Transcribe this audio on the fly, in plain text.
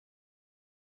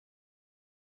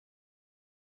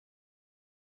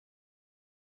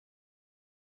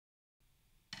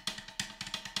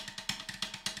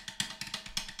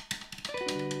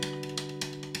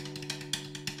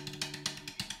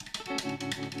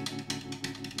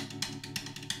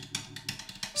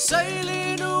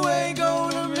Sailing away,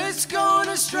 gonna miss,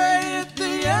 gonna stray. At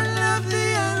the end of the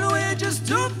end, we're just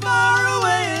too far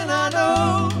away. And I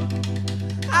know,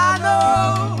 I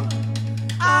know,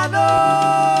 I know.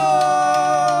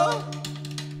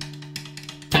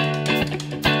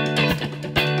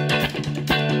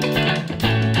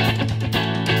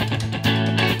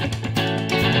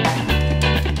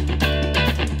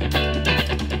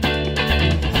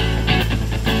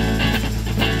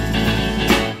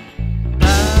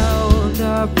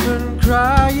 I've been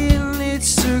crying,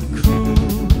 it's a cruel,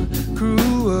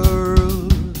 cruel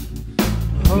world.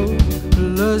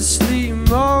 Hopelessly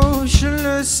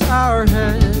motionless, our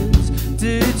heads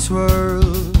did twirl.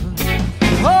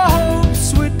 Our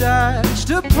hopes were dashed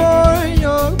upon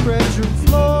your bedroom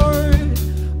floor.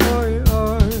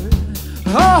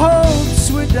 Our hopes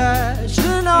were dashed,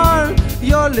 and on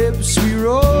your lips we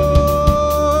roared.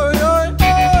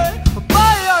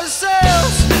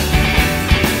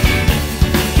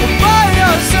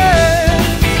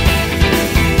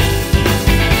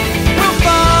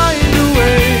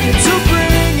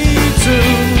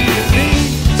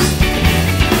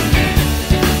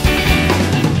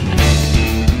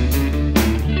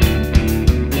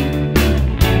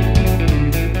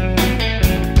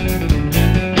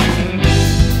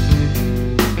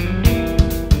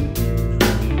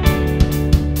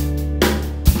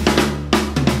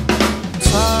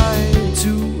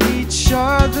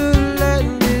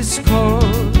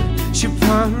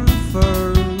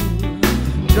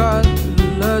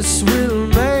 Godless will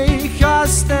make our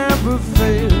stand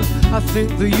prevail. I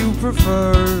think that you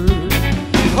prefer.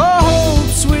 Our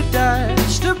hopes were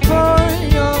dashed upon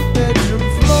your bedroom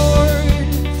floor.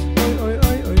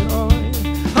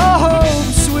 Our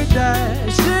hopes were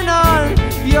dashed, and on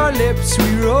your lips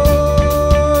we roar.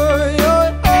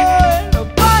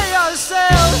 By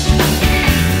ourselves,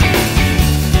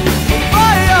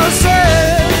 by ourselves.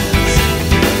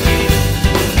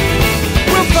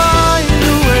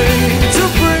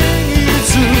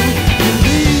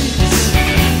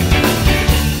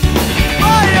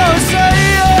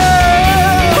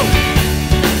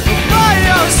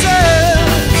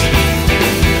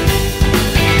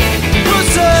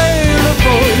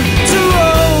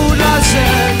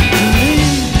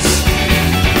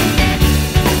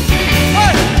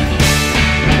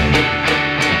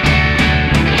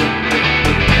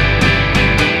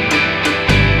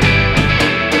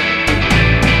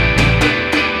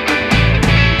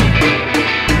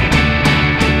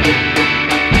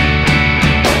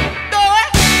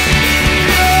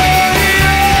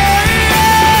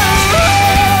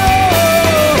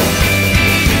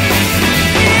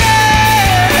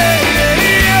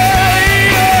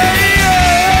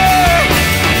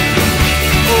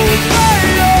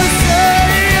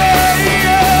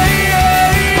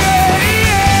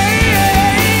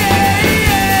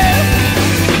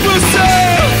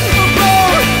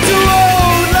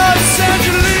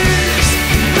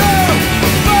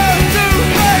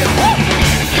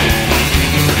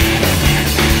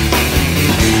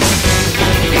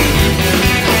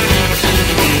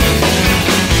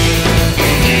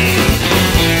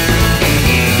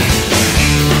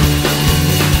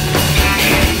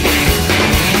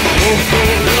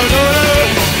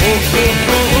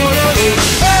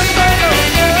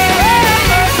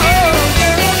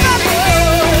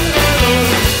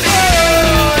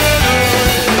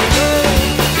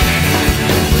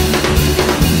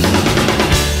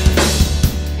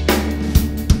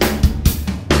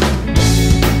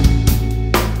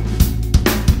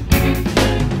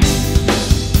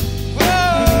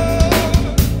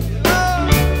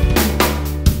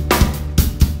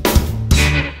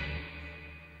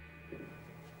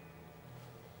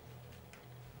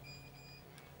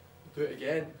 Do it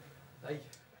again. Aye.